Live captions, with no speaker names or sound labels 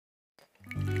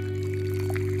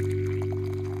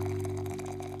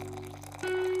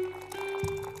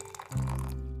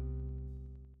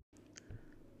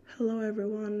Hello,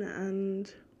 everyone,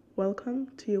 and welcome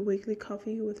to your weekly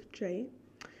coffee with Jay.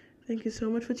 Thank you so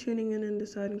much for tuning in and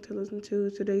deciding to listen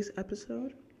to today's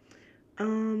episode.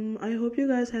 I hope you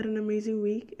guys had an amazing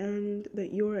week and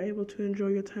that you were able to enjoy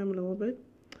your time a little bit.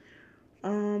 I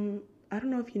don't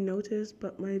know if you noticed,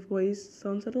 but my voice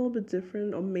sounds a little bit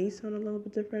different, or may sound a little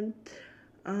bit different.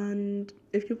 And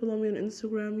if you follow me on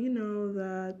Instagram, you know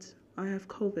that I have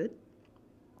COVID.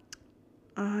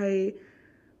 I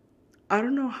I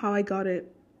don't know how I got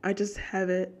it. I just have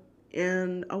it,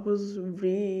 and I was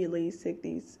really sick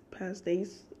these past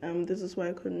days. This is why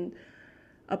I couldn't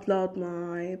upload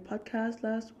my podcast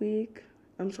last week.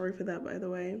 I'm sorry for that, by the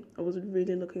way. I was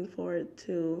really looking forward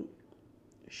to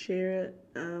share it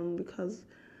because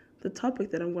the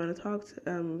topic that I'm going to talk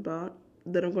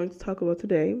about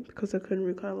today, because I couldn't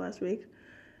record last week.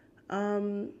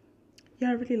 Yeah,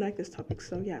 I really like this topic.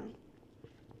 So yeah.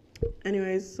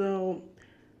 Anyways, so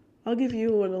I'll give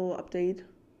you a little update.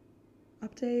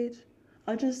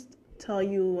 I'll just tell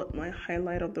you what my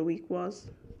highlight of the week was,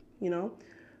 you know.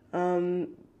 Um,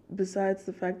 Besides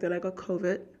the fact that I got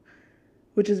COVID,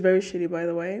 which is very shitty, by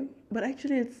the way. But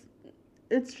actually,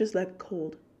 it's just like a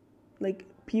cold. Like,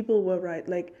 people were right.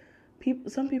 Like,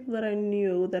 some people that I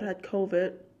knew that had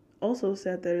COVID also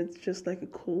said that it's just like a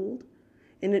cold,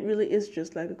 and it really is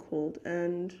just like a cold.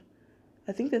 And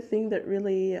I think the thing that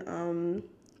really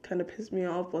kind of pissed me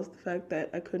off was the fact that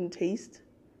I couldn't taste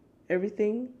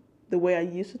everything the way I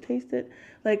used to taste it.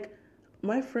 Like,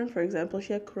 my friend, for example,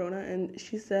 she had corona and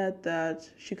she said that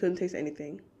she couldn't taste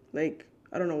anything. Like,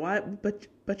 I don't know why, but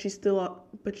she still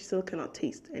cannot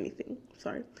taste anything.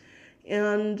 Sorry.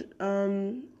 And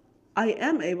I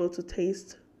am able to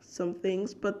taste some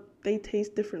things, but they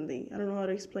taste differently. I don't know how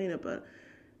to explain it, but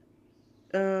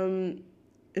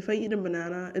if I eat a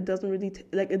banana, it doesn't really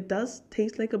it does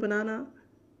taste like a banana,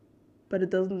 but it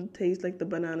doesn't taste like the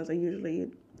bananas I usually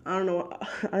eat. I don't know.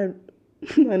 I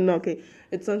know. Okay,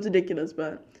 it sounds ridiculous,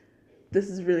 but this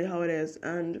is really how it is,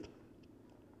 and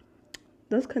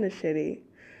that's kind of shitty.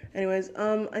 Anyways,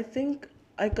 I think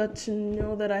I got to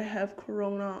know that I have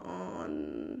corona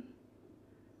on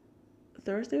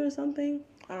Thursday or something.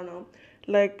 I don't know.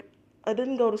 Like, I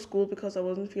didn't go to school because I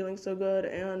wasn't feeling so good,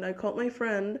 and I called my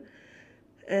friend,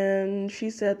 and she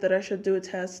said that I should do a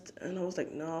test, and I was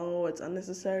like, no, it's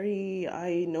unnecessary.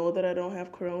 I know that I don't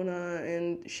have corona,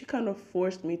 and she kind of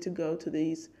forced me to go to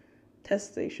these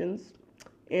test stations,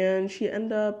 and she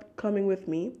ended up coming with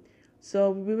me.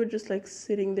 So we were just like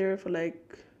sitting there for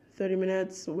like 30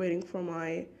 minutes waiting for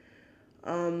my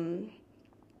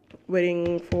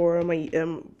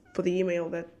for the email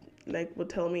that like would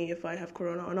tell me if I have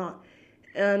corona or not.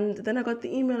 And then I got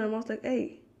the email and I was like,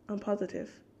 hey, I'm positive.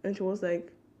 And she was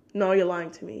like, no, you're lying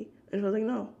to me. And she was like,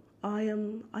 no, I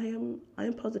am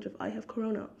positive. I have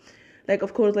corona. Like,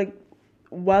 of course, like,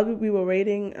 while we were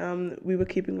waiting, we were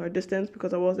keeping our distance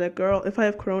because I was like, girl, if I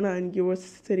have corona and you were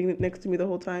sitting next to me the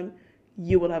whole time,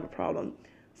 you will have a problem.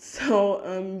 So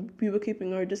we were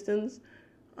keeping our distance.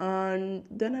 And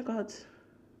then I got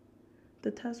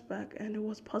the test back and it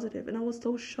was positive, and I was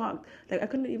so shocked. Like, I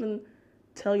couldn't even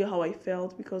tell you how I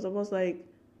felt because I was like,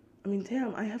 I mean,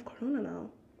 damn, I have corona now.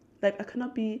 Like, I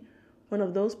cannot be one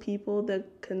of those people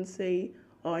that can say,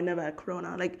 oh, I never had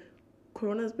corona. Like,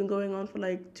 corona has been going on for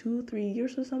like 2-3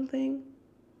 years or something,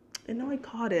 and now I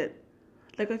caught it.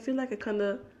 Like, I feel like I kind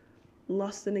of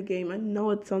lost in a game. I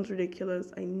know it sounds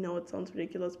ridiculous,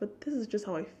 but this is just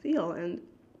how I feel. And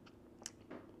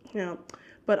yeah,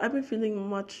 but I've been feeling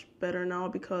much better now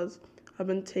because I've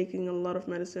been taking a lot of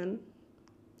medicine.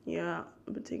 Yeah,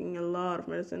 I've been taking a lot of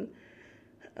medicine.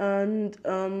 And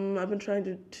I've been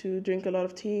trying to drink a lot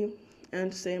of tea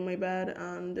and to stay in my bed,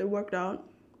 and it worked out.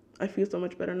 I feel so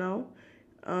much better now.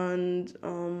 And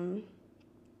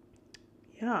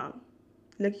yeah,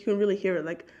 like, you can really hear it.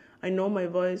 Like, I know my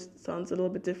voice sounds a little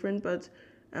bit different, but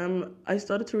I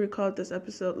started to record this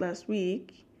episode last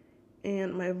week,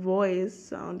 and my voice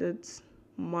sounded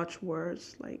much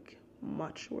worse, like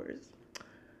much worse.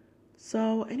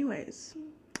 So, anyways,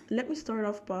 let me start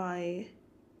off by.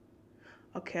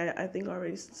 Okay, I think I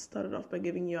already started off by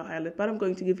giving you a highlight, but I'm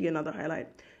going to give you another highlight.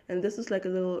 And this is like a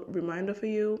little reminder for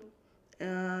you.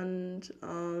 And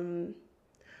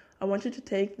I want you to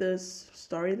take this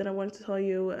story that I wanted to tell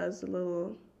you as a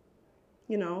little,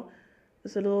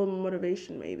 as a little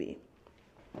motivation maybe.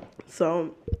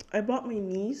 So I bought my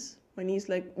niece.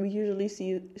 Like, we usually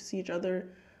see each other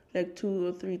like 2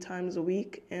 or 3 times a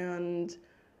week, and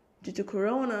due to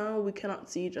corona, we cannot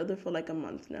see each other for like a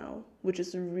month now, which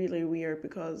is really weird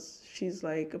because she's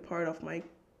like a part of my,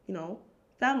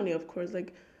 family, of course.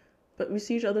 Like, but we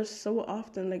see each other so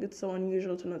often, like, it's so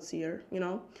unusual to not see her.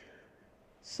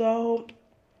 So,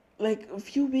 like a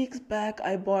few weeks back,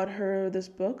 I bought her this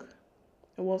book.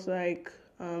 It was like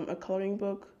a coloring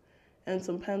book and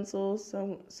some pencils,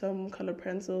 some colored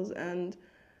pencils, and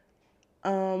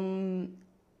um,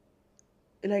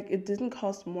 like it didn't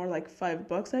cost more, like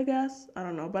 $5, I guess. I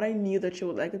don't know, but I knew that she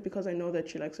would like it because I know that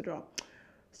she likes to draw.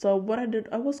 So what I did,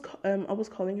 I was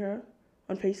calling her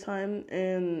on FaceTime,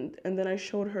 and then I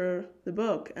showed her the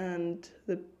book and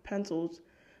the pencils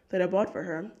that I bought for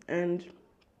her. And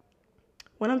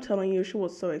when I'm telling you, she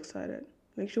was so excited.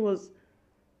 Like she was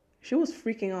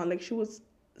freaking out. Like she was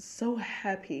so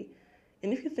happy.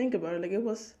 And if you think about it, like it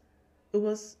was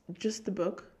just the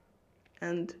book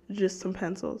and just some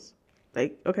pencils.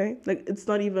 Like, okay? Like it's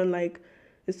not even like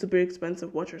a super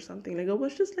expensive watch or something. Like it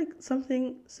was just like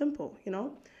something simple, you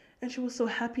know? And she was so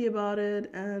happy about it,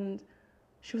 and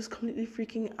she was completely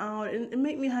freaking out, and it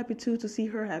made me happy too to see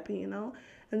her happy, you know?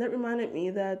 And that reminded me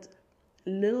that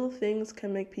little things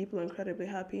can make people incredibly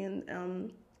happy,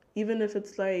 and even if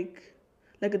it's like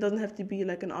it doesn't have to be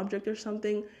like an object or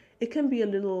something, it can be a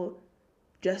little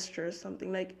gesture or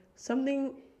something like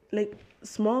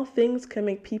small things can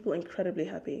make people incredibly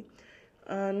happy.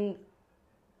 And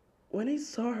when I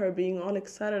saw her being all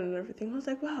excited and everything, I was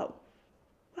like, wow,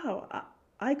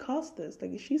 I caused this.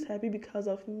 Like she's happy because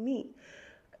of me.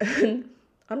 And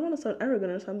I don't want to sound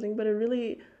arrogant or something, but it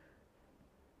really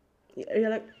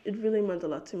meant a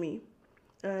lot to me,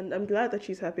 and I'm glad that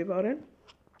she's happy about it.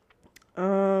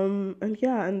 And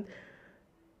yeah, and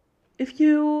if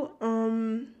you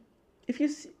if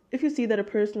you see that a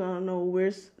person, I don't know,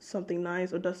 wears something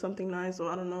nice or does something nice,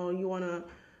 or I don't know, you wanna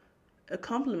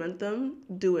compliment them,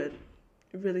 do it.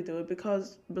 Really do it,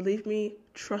 because believe me,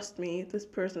 trust me, this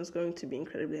person is going to be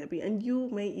incredibly happy, and you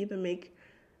may even make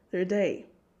their day.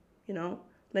 You know,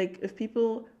 like if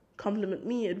people compliment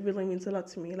me, it really means a lot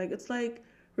to me. Like it's like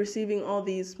receiving all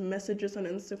these messages on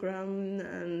Instagram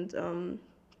and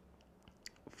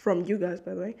from you guys,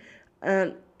 by the way,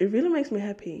 and it really makes me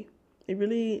happy. It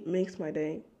really makes my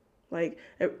day. Like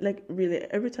really,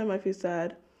 every time I feel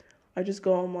sad, I just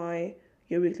go on my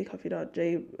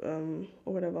yourweeklycoffee.j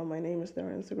or whatever my name is there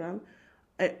on Instagram.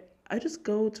 I I just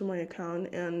go to my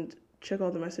account and check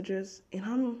all the messages, and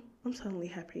I'm suddenly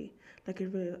happy. Like I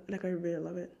really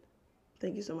love it.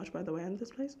 Thank you so much, by the way, in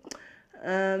this place.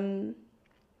 Um,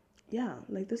 yeah,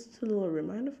 like this is a little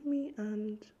reminder for me,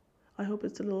 and I hope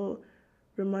it's a little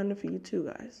reminder for you too,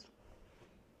 guys.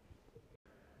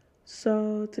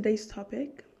 So today's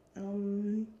topic.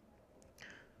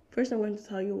 First, I'm going to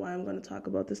tell you why I'm going to talk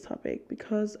about this topic,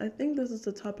 because I think this is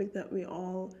a topic that we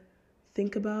all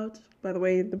think about. By the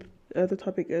way, the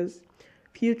topic is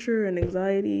future and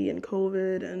anxiety and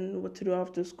COVID and what to do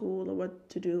after school or what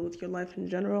to do with your life in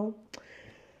general.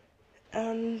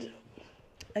 And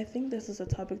I think this is a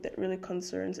topic that really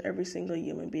concerns every single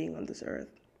human being on this earth.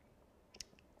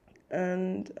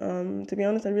 And to be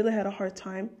honest, I really had a hard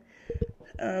time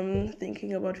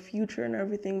thinking about future and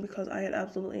everything, because I had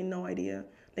absolutely no idea.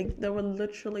 Like there were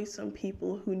literally some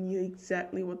people who knew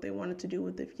exactly what they wanted to do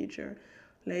with their future.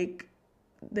 Like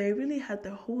they really had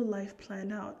their whole life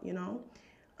planned out, you know?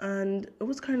 And it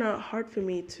was kind of hard for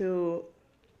me to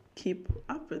keep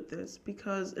up with this,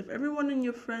 because if everyone in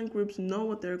your friend groups know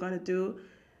what they're going to do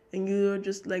and you're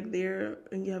just like there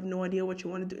and you have no idea what you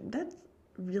want to do, that's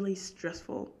really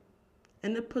stressful.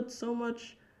 And it put so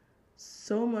much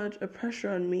a pressure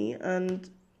on me, and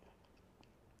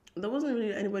there wasn't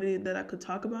really anybody that I could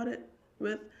talk about it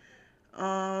with,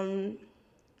 um,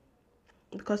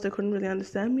 because they couldn't really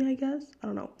understand me, I guess. I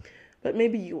don't know. But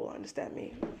maybe you will understand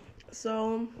me.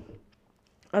 So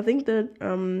I think that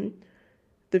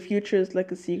the future is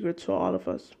like a secret to all of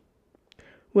us.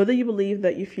 Whether you believe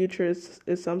that your future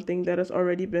is something that has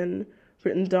already been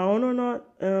written down or not,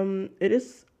 it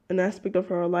is an aspect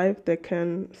of our life that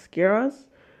can scare us,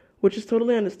 which is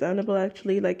totally understandable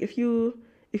actually. Like if you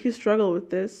struggle with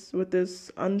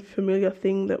this unfamiliar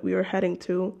thing that we are heading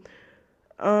to,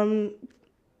 um,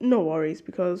 no worries,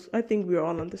 because I think we're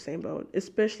all on the same boat,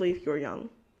 especially if you're young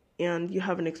and you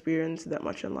haven't experienced that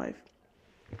much in life.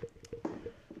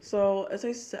 So, as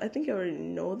I said, I think you already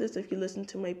know this if you listen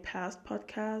to my past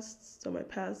podcasts or my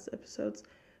past episodes.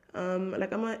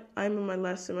 Like I'm in my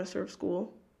last semester of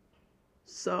school,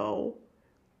 so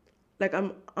like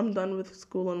I'm done with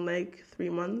school in like 3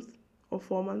 months or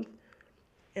 4 months,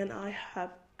 and I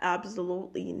have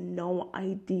absolutely no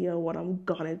idea what I'm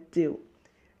gonna do,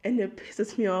 and it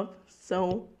pisses me off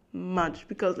so much,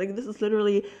 because like this is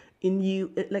literally a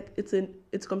new it's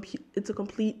a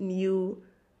complete new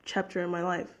chapter in my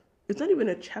life. It's not even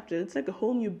a chapter, it's like a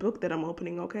whole new book that I'm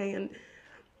opening, okay? And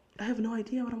I have no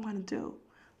idea what I'm gonna do.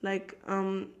 Like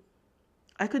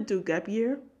I could do gap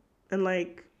year and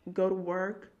like go to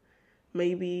work,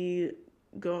 maybe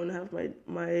go and have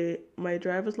my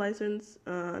driver's license,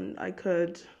 and I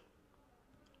could.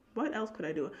 What else could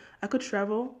I do? I could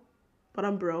travel, but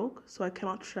I'm broke, so I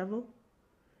cannot travel.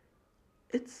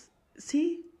 It's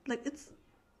see, like it's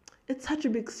such a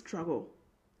big struggle,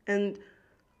 and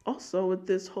also with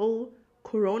this whole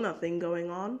Corona thing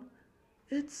going on,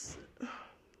 it's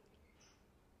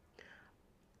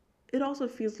it also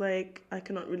feels like I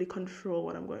cannot really control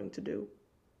what I'm going to do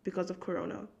because of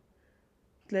Corona.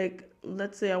 Like,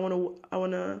 let's say I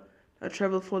wanna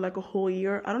travel for like a whole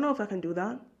year. I don't know if I can do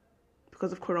that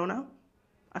because of Corona.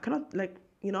 I cannot like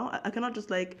I cannot just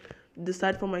like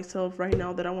decide for myself right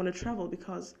now that I want to travel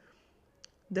because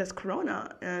there's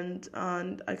Corona, and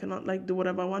I cannot like do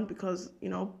whatever I want because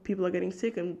people are getting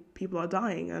sick and people are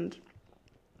dying. And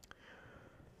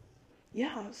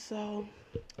yeah, so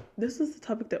this is the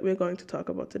topic that we're going to talk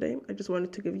about today. I just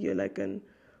wanted to give you like an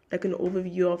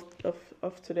overview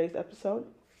of today's episode.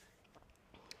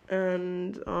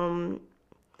 And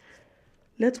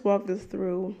let's walk this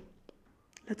through.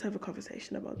 Let's have a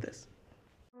conversation about this.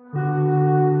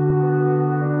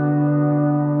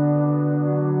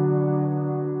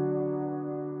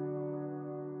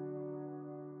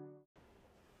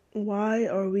 Why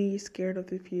are we scared of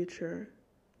the future?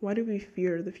 Why do we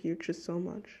fear the future so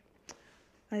much?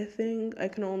 I think I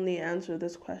can only answer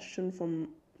this question from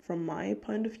my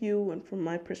point of view and from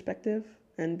my perspective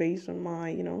and based on my,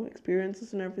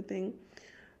 experiences and everything.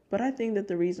 But I think that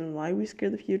the reason why we scare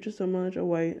the future so much, or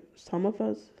why some of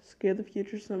us scare the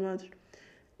future so much,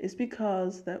 is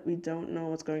because that we don't know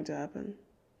what's going to happen.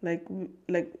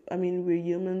 We're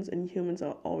humans, and humans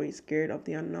are always scared of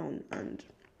the unknown. And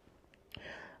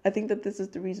I think that this is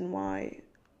the reason why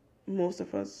most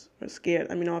of us are scared.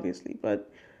 I mean, obviously,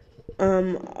 but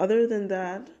other than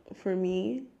that, for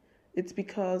me, it's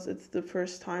because it's the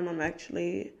first time I'm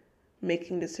actually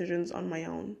making decisions on my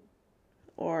own,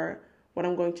 or what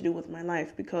I'm going to do with my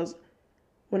life. Because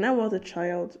when I was a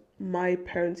child, my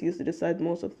parents used to decide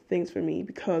most of the things for me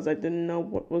because I didn't know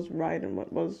what was right and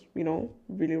what was,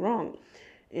 really wrong.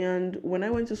 And when I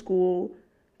went to school,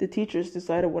 the teachers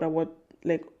decided what I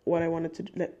wanted to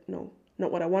do. No,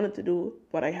 not what I wanted to do,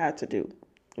 what I had to do.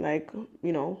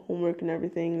 Homework and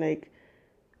everything. Like,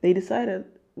 they decided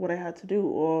what I had to do,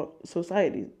 or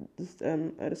society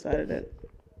decided it.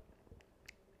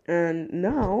 And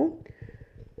now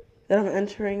that I'm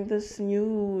entering this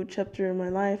new chapter in my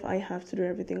life, I have to do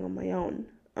everything on my own.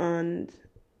 And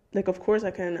of course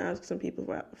I can ask some people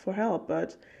for help,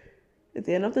 but at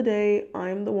the end of the day,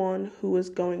 I'm the one who is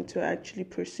going to actually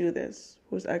pursue this,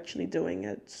 who's actually doing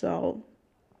it. So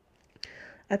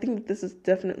I think that this is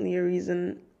definitely a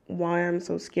reason why I'm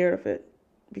so scared of it,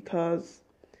 because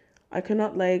I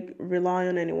cannot rely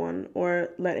on anyone or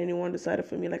let anyone decide it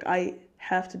for me. I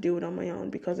have to do it on my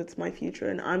own because it's my future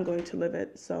and I'm going to live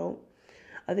it. So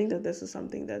I think that this is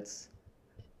something that's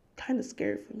kind of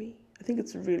scary for me. I think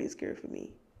it's really scary for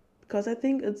me because I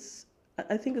think it's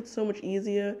so much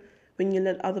easier when you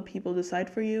let other people decide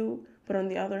for you. But on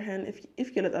the other hand,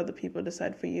 if you let other people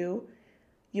decide for you,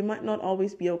 you might not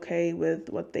always be okay with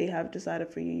what they have decided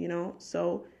for you,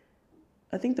 So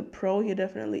I think the pro here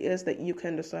definitely is that you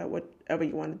can decide whatever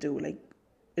you want to do.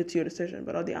 It's your decision.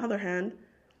 But on the other hand,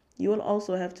 you will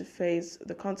also have to face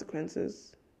the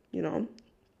consequences,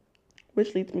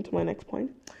 which leads me to my next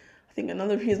point. I think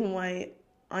another reason why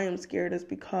I am scared is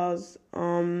because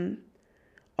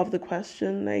of the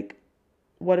question,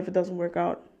 what if it doesn't work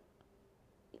out?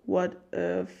 What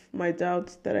if my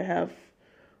doubts that I have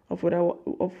of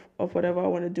whatever I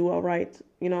want to do are right,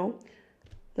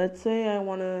 Let's say I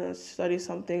want to study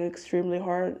something extremely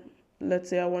hard. Let's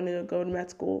say I want to go to med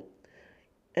school.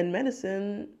 And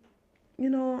medicine,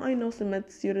 I know some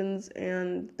med students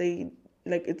and they,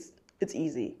 it's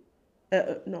easy.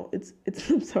 No, it's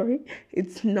I'm sorry,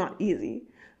 it's not easy.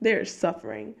 They're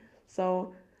suffering.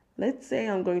 So let's say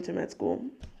I'm going to med school.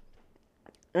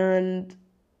 And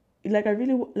I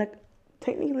really,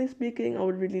 technically speaking, I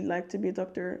would really like to be a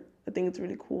doctor. I think it's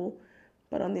really cool.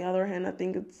 But on the other hand, I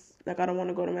think it's, I don't want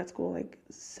to go to med school,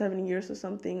 7 years or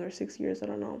something, or 6 years, I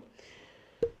don't know.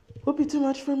 Would be too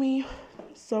much for me.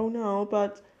 So no,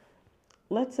 but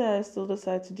let's say I still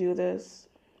decide to do this.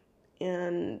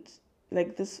 And,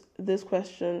 this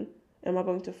question, am I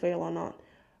going to fail or not?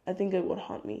 I think it would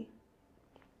haunt me.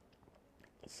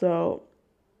 So,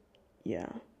 yeah.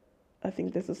 I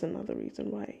think this is another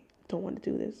reason why I don't want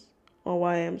to do this. Or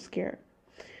why I'm scared.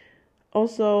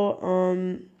 Also,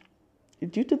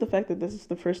 due to the fact that this is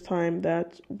the first time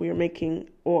that we're making,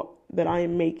 or that I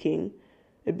am making,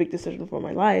 a big decision for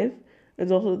my life,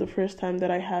 it's also the first time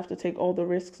that I have to take all the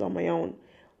risks on my own.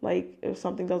 Like, if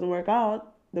something doesn't work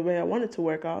out the way I want it to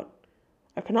work out,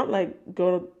 I cannot like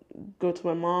go to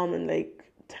my mom and like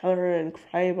tell her and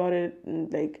cry about it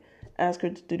and like ask her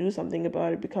to do something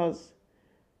about it, because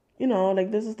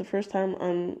like this is the first time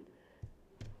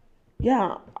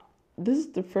yeah, this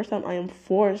is the first time I am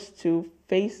forced to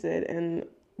face it, and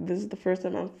this is the first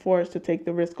time I'm forced to take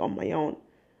the risk on my own.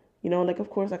 Like, of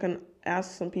course I can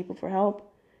ask some people for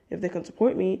help if they can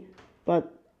support me,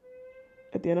 but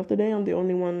at the end of the day, I'm the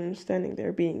only one standing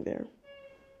there, being there.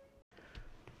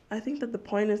 I think that the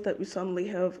point is that we suddenly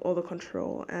have all the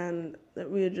control and that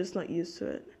we are just not used to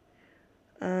it.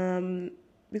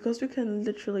 Because we can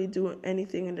literally do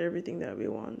anything and everything that we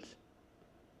want.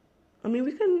 I mean,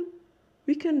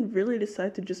 we can really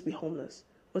decide to just be homeless,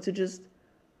 or to just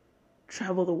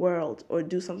travel the world, or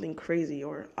do something crazy,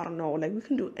 or I don't know, like we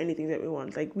can do anything that we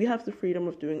want. Like, we have the freedom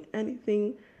of doing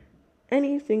anything,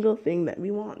 any single thing that we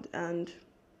want. And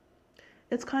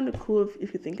it's kind of cool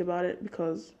if you think about it,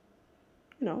 because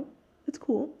it's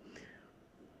cool.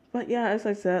 But yeah, as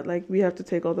I said, like, we have to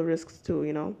take all the risks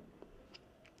too.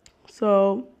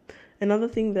 So another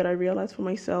thing that I realized for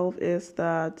myself is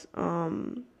that,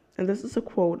 and this is a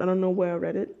quote, I don't know where I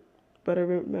read it, but I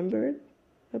remember it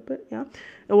a bit, yeah.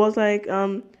 It was like,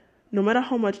 no matter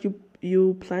how much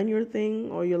you plan your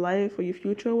thing or your life or your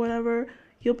future or whatever,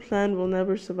 your plan will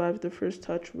never survive the first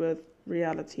touch with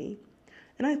reality.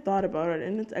 And I thought about it,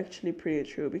 and it's actually pretty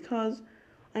true, because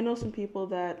I know some people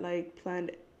that like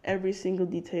planned every single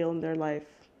detail in their life,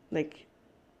 like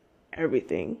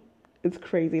everything. It's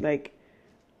crazy, like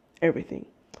everything.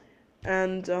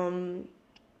 And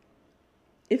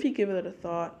if you give it a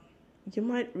thought, you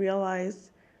might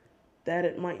realize that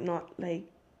it might not like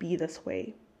be this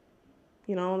way.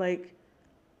 Like,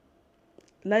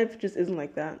 life just isn't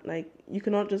like that. Like, you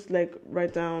cannot just like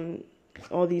write down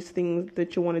all these things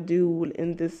that you want to do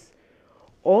in this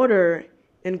order,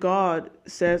 and God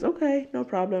says, okay, no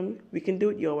problem, we can do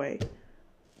it your way.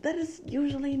 That is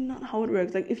usually not how it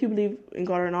works. Like, if you believe in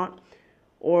God or not,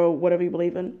 or whatever you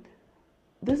believe in,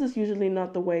 this is usually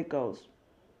not the way it goes.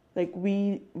 Like,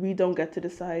 we don't get to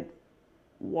decide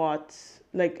what,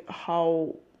 like,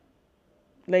 how,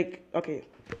 like, okay,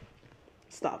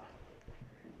 stop.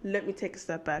 Let me take a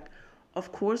step back.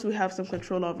 Of course, we have some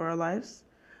control over our lives,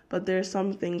 but there are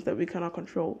some things that we cannot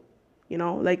control.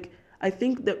 Like, I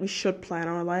think that we should plan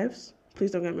our lives.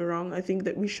 Please don't get me wrong. I think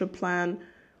that we should plan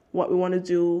what we want to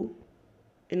do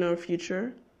in our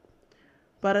future.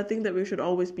 But I think that we should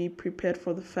always be prepared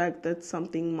for the fact that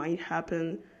something might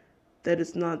happen that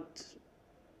is not,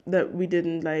 that we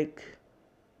didn't like,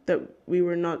 that we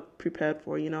were not prepared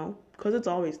for, because it's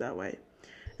always that way.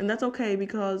 And that's okay,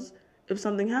 because if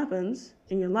something happens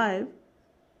in your life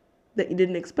that you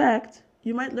didn't expect,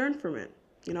 you might learn from it,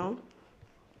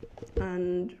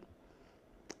 And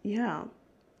yeah,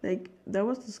 like, there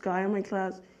was this guy in my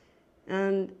class,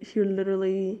 and he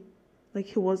literally,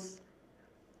 like,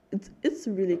 it's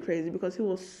really crazy, because he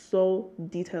was so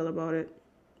detailed about it.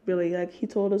 Really, like, he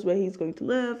told us where he's going to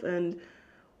live,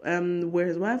 and where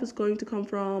his wife is going to come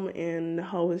from, and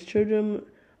how his children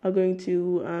are going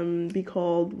to be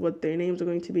called, what their names are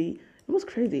going to be. It was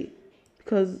crazy,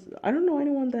 because I don't know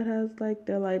anyone that has like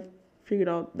their life figured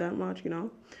out that much,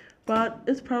 But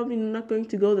it's probably not going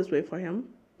to go this way for him.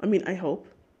 I mean, I hope.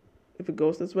 If it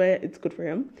goes this way, it's good for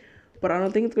him. But I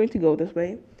don't think it's going to go this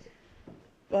way.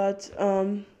 But,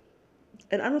 and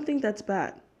I don't think that's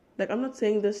bad. Like, I'm not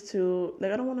saying this to,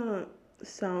 like, I don't want to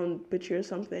sound bitchy or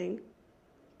something.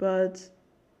 But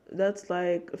that's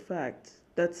like a fact.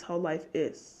 That's how life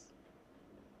is.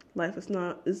 Life is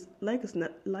never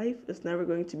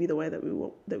going to be the way that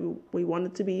we want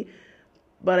it to be.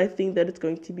 But I think that it's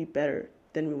going to be better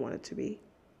than we want it to be,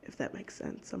 if that makes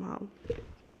sense somehow.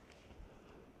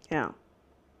 Yeah.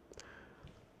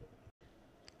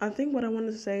 I think what I want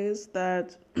to say is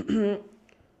that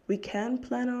we can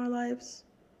plan our lives,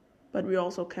 but we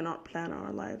also cannot plan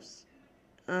our lives.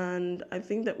 And I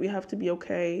think that we have to be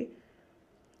okay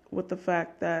with the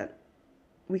fact that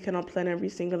we cannot plan every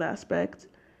single aspect.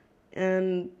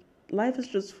 And life is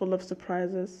just full of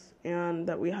surprises, and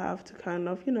that we have to kind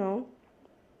of,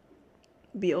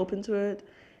 be open to it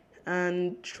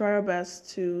and try our best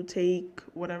to take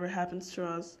whatever happens to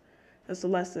us as a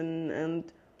lesson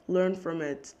and learn from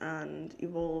it and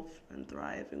evolve and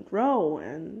thrive and grow.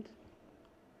 And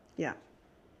yeah.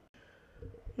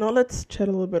 Now let's chat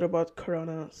a little bit about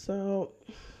Corona. So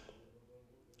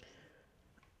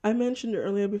I mentioned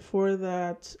earlier before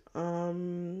that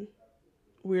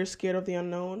we're scared of the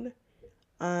unknown,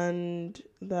 and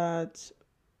that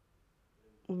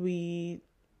we,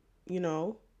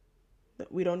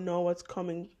 that we don't know what's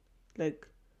coming. Like,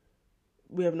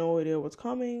 we have no idea what's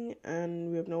coming,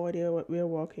 and we have no idea what we are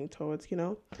walking towards,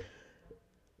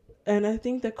 And I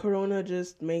think that Corona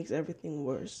just makes everything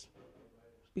worse.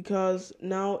 Because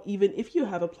now, even if you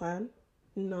have a plan,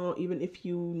 now, even if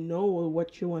you know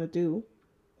what you want to do,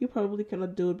 you probably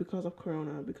cannot do it because of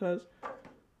Corona. Because,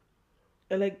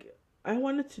 like, I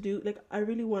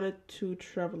really wanted to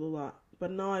travel a lot.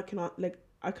 But now I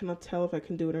cannot tell if I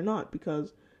can do it or not.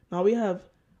 Because now we have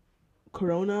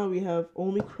Corona, we have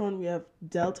Omicron, we have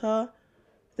Delta.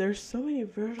 There's so many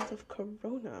versions of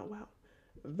Corona. Wow.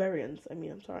 Variants,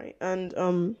 I'm sorry. And,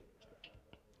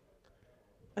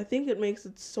 I think it makes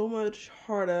it so much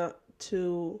harder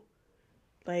to,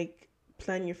 like,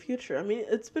 plan your future. I mean,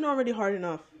 it's been already hard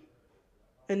enough.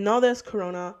 And now there's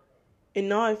Corona. And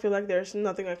now I feel like there's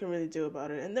nothing I can really do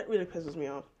about it. And that really pisses me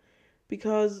off.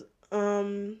 Because,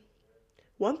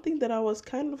 one thing that I was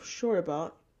kind of sure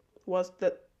about was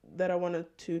that I wanted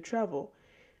to travel.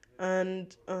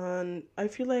 And I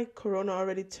feel like Corona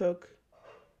already took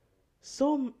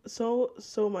so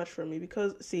much from me.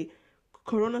 Because, see,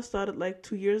 Corona started like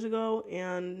 2 years ago,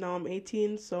 and now I'm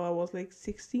 18, so I was like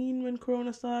 16 when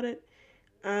Corona started.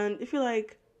 And if you're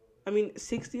like,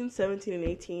 16, 17, and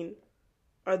 18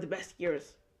 are the best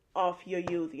years of your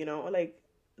youth, Like,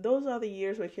 those are the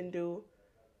years where you can do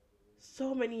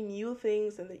so many new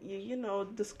things and that you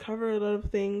discover a lot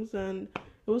of things. And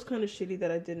it was kind of shitty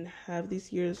that I didn't have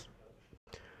these years.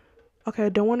 Okay, I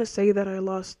don't want to say that I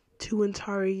lost 2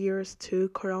 entire years to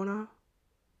Corona.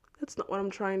 That's not what I'm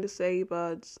trying to say,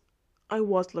 but I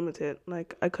was limited.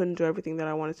 Like, I couldn't do everything that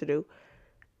I wanted to do.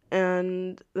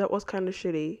 And that was kind of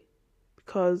shitty.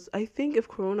 Because I think if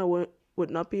Corona would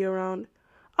not be around,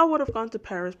 I would have gone to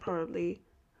Paris probably.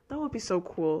 That would be so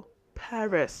cool.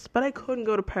 Paris. But I couldn't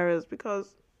go to Paris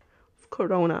because of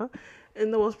Corona.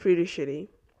 And that was pretty shitty.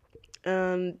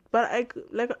 But I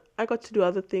got to do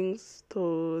other things,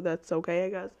 so that's okay, I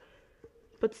guess.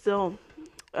 But still,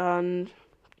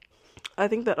 I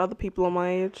think that other people on my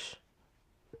age,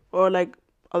 or like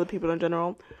other people in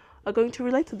general, are going to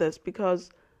relate to this because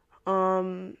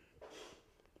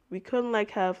we couldn't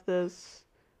like have this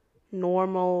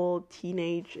normal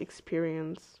teenage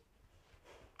experience.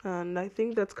 And I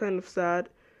think that's kind of sad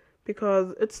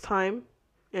because it's time,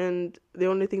 and the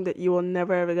only thing that you will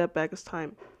never ever get back is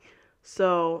time.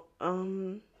 So,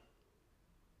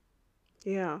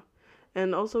 yeah.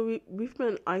 And also we've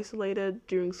been isolated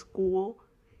during school,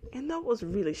 and that was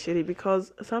really shitty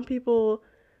because some people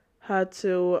had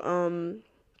to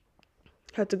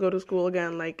go to school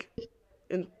again,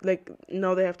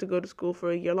 now they have to go to school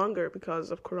for a year longer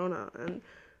because of Corona, and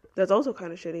that's also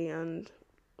kind of shitty. And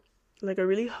I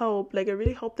really hope that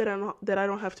I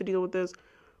don't have to deal with this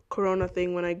Corona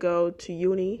thing when I go to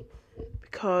uni,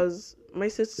 because my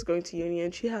sister's going to uni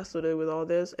and she has to deal with all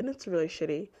this, and it's really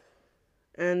shitty.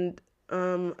 And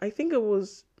I think it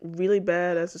was really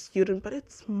bad as a student, but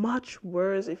it's much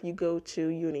worse if you go to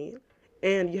uni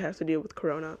and you have to deal with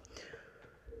Corona.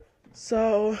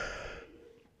 So,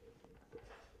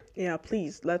 yeah,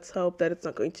 please, let's hope that it's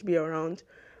not going to be around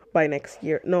by next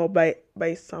year. No, by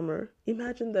summer.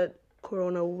 Imagine that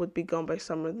Corona would be gone by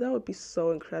summer. That would be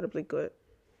so incredibly good.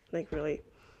 Like, really.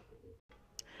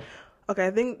 Okay,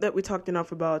 I think that we talked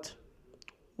enough about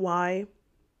why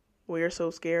we are so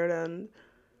scared and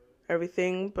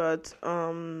everything, but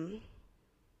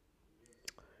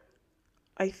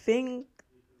I think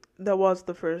that was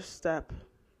the first step,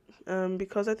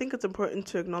 because I think it's important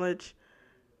to acknowledge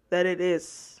that it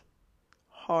is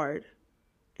hard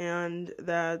and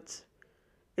that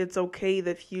it's okay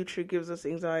that future gives us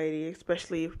anxiety,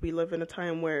 especially if we live in a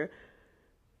time where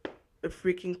a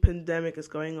freaking pandemic is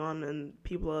going on and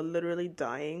people are literally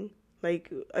dying.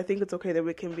 Like, I think it's okay that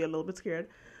we can be a little bit scared,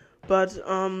 but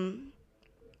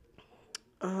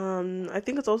I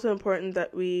think it's also important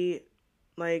that we,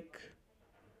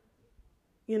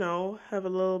 have a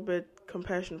little bit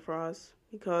compassion for us,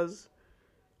 because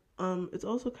it's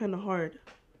also kind of hard.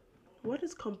 What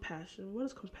is compassion? What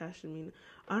does compassion mean?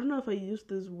 I don't know if I used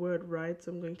this word right,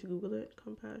 so I'm going to Google it.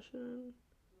 Compassion.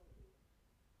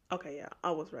 Okay, yeah,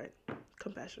 I was right.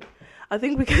 Compassion. I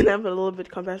think we can have a little bit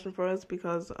compassion for us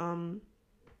because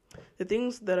the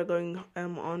things that are going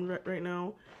on right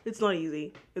now, it's not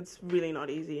easy. It's really not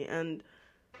easy, and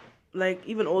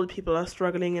even old people are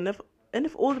struggling. And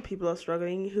if older people are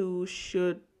struggling, who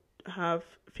should have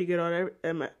figured out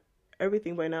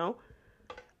everything by now,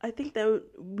 I think that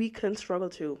we can struggle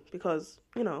too, because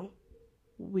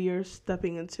we are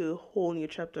stepping into a whole new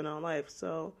chapter in our life.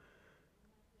 So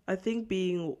I think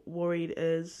being worried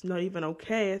is not even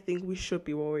okay. I think we should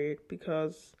be worried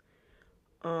because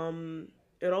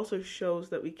it also shows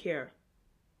that we care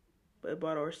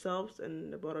about ourselves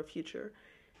and about our future.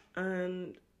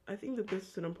 And I think that this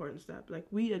is an important step. Like,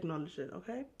 we acknowledge it,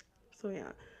 okay? So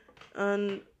yeah.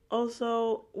 And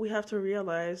also, we have to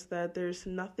realize that there's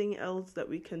nothing else that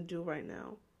we can do right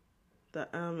now that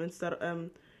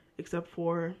except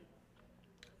for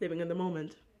living in the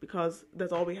moment, because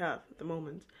that's all we have at the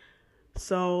moment.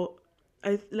 So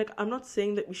I'm not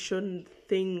saying that we shouldn't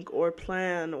think or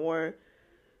plan or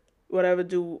whatever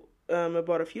do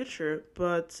about a future,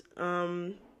 but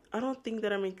I don't think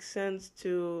that it makes sense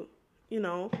to, you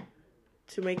know,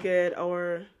 to make it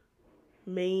our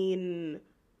main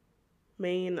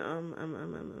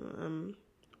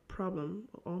problem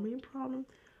or main problem.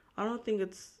 I don't think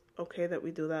it's okay that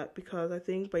we do that, because I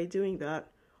think by doing that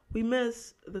we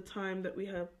miss the time that we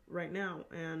have right now.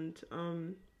 And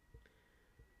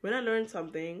when I learned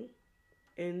something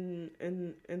in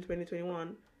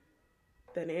 2021,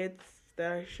 then it's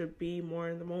that I should be more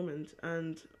in the moment,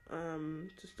 and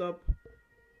to stop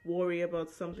worry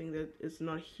about something that is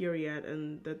not here yet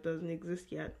and that doesn't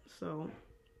exist yet. So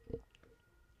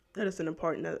that is an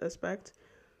important aspect.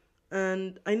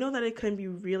 And I know that it can be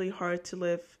really hard to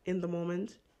live in the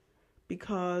moment,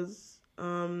 because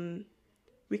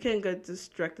we can get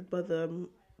distracted by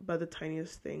the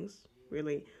tiniest things,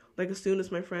 really. Like, as soon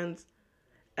as my friends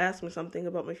ask me something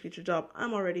about my future job,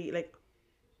 I'm already like,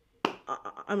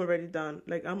 I'm already done.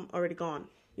 Like, I'm already gone,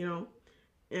 you know?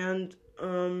 And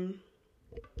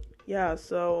yeah,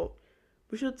 so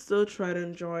we should still try to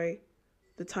enjoy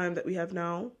the time that we have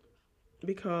now,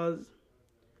 because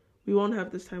we won't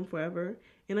have this time forever.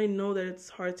 And I know that it's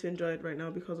hard to enjoy it right now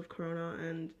because of Corona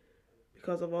and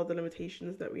because of all the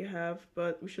limitations that we have,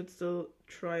 but we should still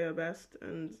try our best.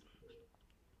 And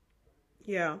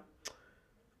yeah,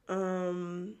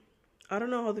 I don't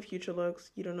know how the future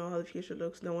looks. You don't know how the future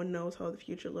looks. No one knows how the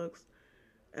future looks.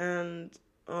 And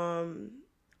I'm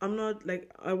not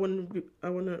like, I want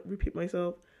to repeat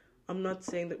myself. I'm not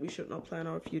saying that we should not plan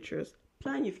our futures.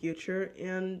 Plan your future.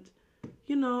 And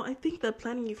I think that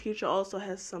planning your future also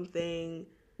has something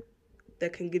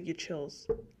that can give you chills.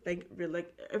 Like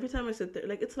every time I sit there,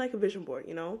 like, it's like a vision board,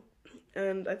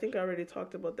 And I think I already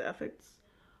talked about the effects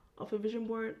of a vision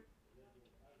board.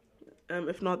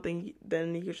 If not,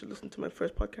 then you should listen to my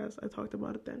first podcast. I talked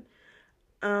about it then.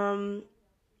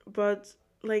 But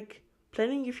like,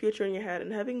 planning your future in your head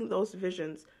and having those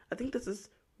visions, I think this is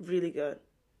really good,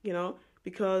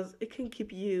 because it can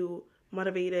keep you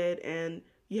motivated, and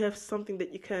you have something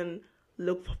that you can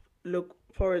look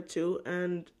forward to.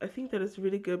 And I think that is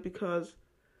really good, because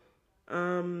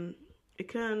it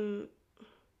can,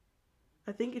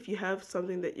 I think if you have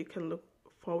something that you can look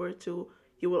forward to,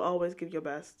 you will always give your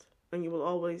best and you will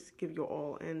always give your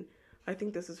all. And I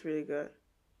think this is really good.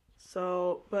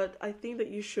 So, but I think that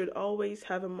you should always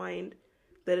have in mind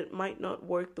that it might not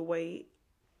work the way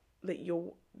that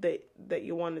you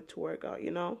want it to work out,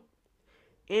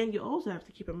 And you also have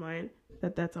to keep in mind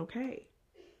that that's okay,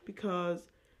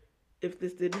 because if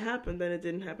this didn't happen, then it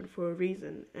didn't happen for a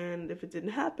reason. And if it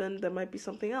didn't happen, there might be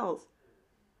something else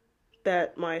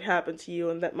that might happen to you,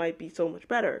 and that might be so much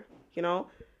better,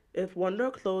 If one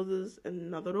door closes,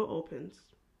 another door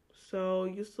opens. So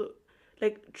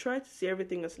try to see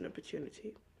everything as an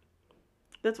opportunity.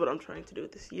 That's what I'm trying to do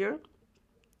this year.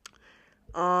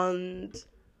 And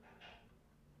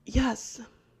yes.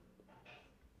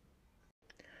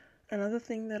 Another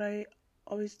thing that I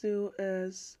always do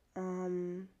is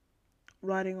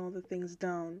writing all the things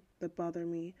down that bother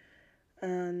me,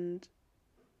 and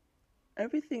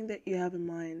everything that you have in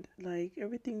mind, like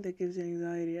everything that gives you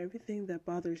anxiety, everything that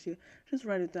bothers you, just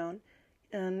write it down.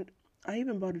 And I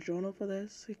even bought a journal for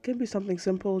this. It can be something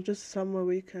simple, just somewhere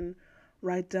where you can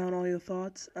write down all your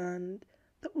thoughts, and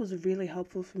that was really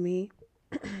helpful for me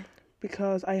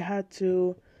because I had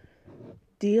to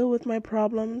deal with my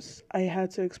problems. I had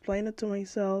to explain it to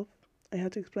myself.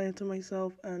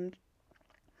 And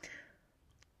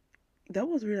that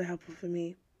was really helpful for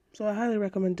me. So I highly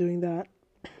recommend doing that.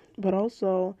 But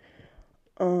also,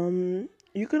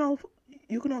 you can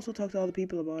also talk to other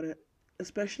people about it,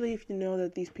 especially if you know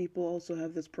that these people also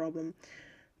have this problem,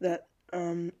 that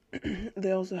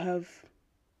they also have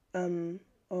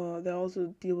they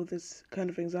also deal with this kind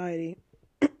of anxiety.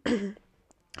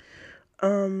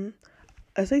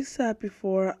 As I said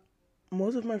before,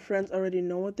 most of my friends already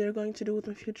know what they're going to do with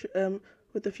the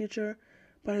future,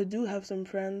 but I do have some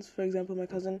friends, for example, my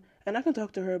cousin, and I can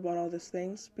talk to her about all these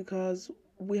things because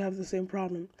we have the same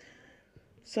problem.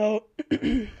 So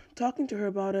talking to her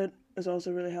about it is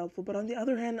also really helpful. But on the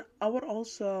other hand, I would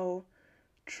also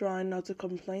try not to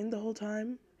complain the whole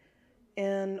time,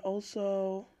 and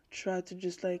also try to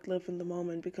just like live in the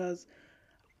moment, because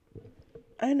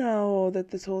I know that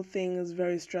this whole thing is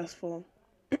very stressful,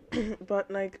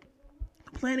 but like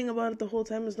complaining about it the whole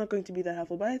time is not going to be that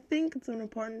helpful. But I think it's an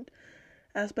important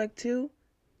aspect too,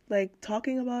 like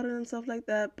talking about it and stuff like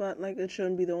that. But like it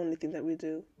shouldn't be the only thing that we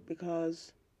do,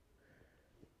 because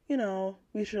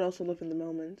we should also live in the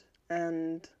moment,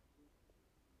 and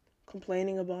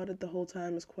complaining about it the whole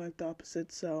time is quite the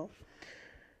opposite. So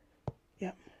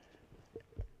yeah,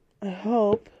 I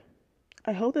hope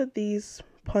that these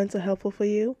points are helpful for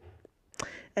you.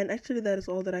 And actually, that is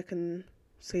all that I can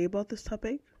say about this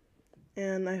topic.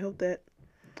 And I hope that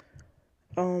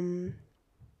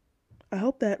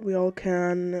we all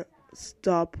can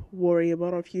stop worrying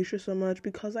about our future so much,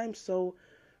 because I'm so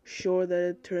sure that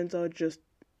it turns out just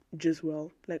well.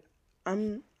 Like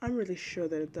I'm really sure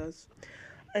that it does.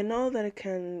 I know that it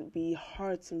can be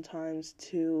hard sometimes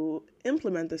to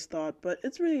implement this thought, but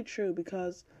it's really true,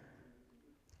 because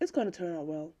it's going to turn out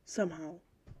well somehow.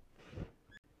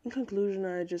 In conclusion,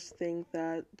 I just think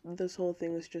that this whole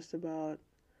thing is just about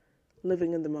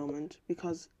living in the moment,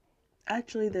 because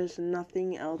actually there's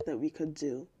nothing else that we could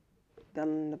do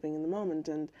than living in the moment,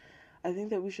 and I think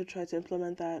that we should try to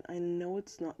implement that. I know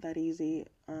it's not that easy,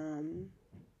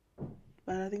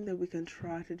 but I think that we can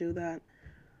try to do that.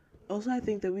 Also, I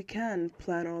think that we can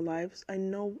plan our lives. I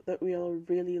know that we are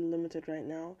really limited right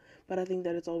now, but I think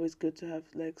that it's always good to have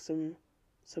like some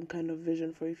kind of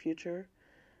vision for your future.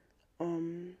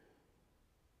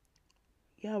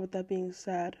 Yeah, with that being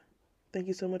said, thank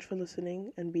you so much for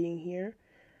listening and being here.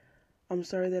 I'm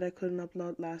sorry that I couldn't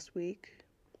upload last week.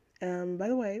 By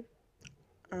the way,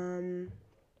 I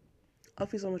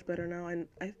feel so much better now, and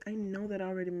I know that I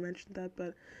already mentioned that,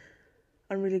 but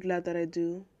I'm really glad that I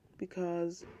do,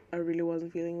 because I really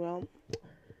wasn't feeling well.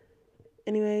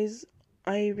 Anyways,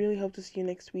 I really hope to see you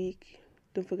next week.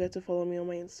 Don't forget to follow me on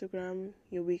my Instagram,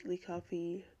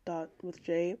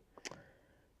 yourweeklycoffee.withj,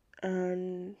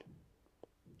 and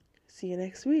see you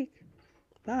next week.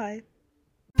 Bye.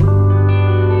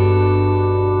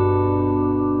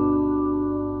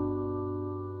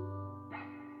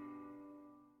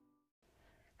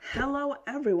 Hello,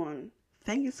 everyone.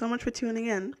 Thank you so much for tuning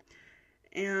in,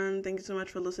 and thank you so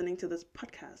much for listening to this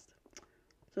podcast.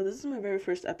 So this is my very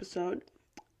first episode,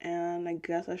 and I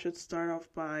guess I should start off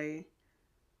by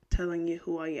telling you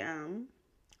who I am.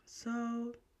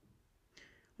 So,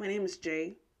 my name is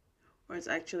Jay, or it's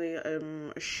actually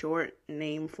a short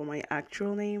name for my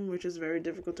actual name, which is very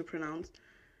difficult to pronounce.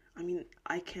 I mean,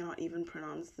 I cannot even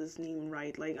pronounce this name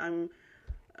right. Like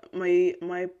my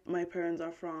parents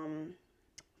are from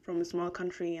a small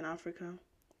country in Africa.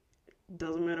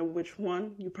 Doesn't matter which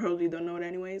one, you probably don't know it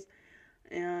anyways.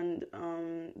 And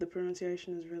the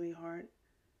pronunciation is really hard.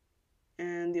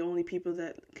 And the only people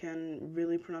that can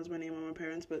really pronounce my name are my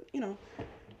parents, but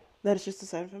that is just a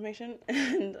side information.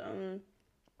 And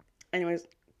anyways,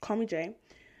 call me Jay.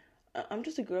 I'm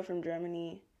just a girl from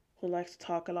Germany who likes to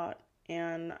talk a lot,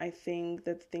 and I think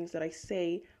that the things that I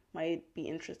say might be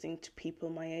interesting to people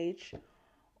my age,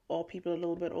 or people a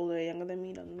little bit older or younger than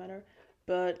me, doesn't matter.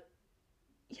 But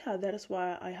yeah, that is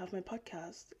why I have my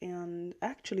podcast. And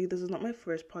actually, this is not my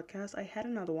first podcast. I had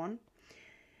another one,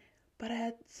 but I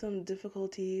had some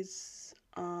difficulties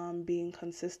being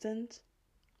consistent.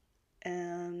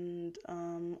 And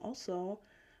also,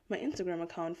 my Instagram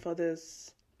account for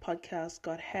this podcast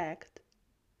got hacked.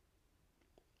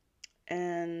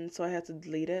 And so I had to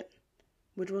delete it,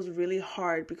 which was really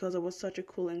hard, because it was such a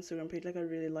cool Instagram page. Like, I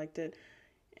really liked it.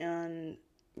 And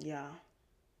yeah,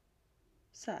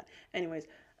 sad. Anyways,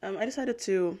 I decided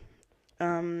to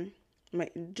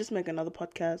just make another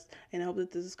podcast, and I hope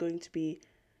that this is going to be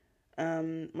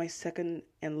my second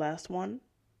and last one,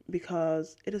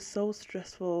 because it is so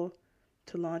stressful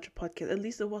to launch a podcast. At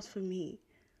least it was for me.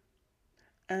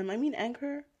 I mean,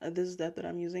 Anchor, this is that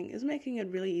I'm using, is making it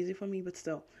really easy for me, but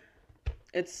still,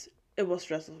 it was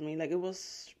stressful for me. Like, it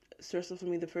was stressful for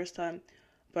me the first time,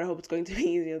 but I hope it's going to be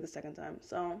easier the second time.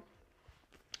 So,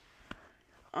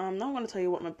 now I'm going to tell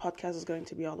you what my podcast is going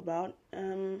to be all about.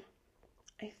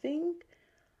 I think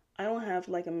I don't have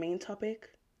like a main topic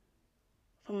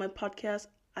for my podcast.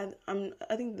 I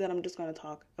think that I'm just going to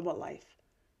talk about life,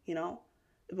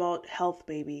 about health,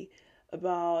 maybe,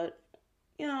 about,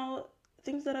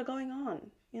 things that are going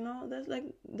on. There are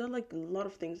like a lot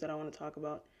of things that I want to talk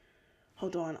about.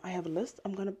 Hold on, I have a list.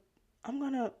 I'm gonna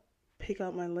pick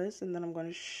out my list, and then I'm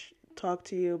gonna talk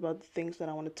to you about the things that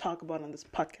I want to talk about on this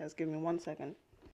podcast. Give me 1 second.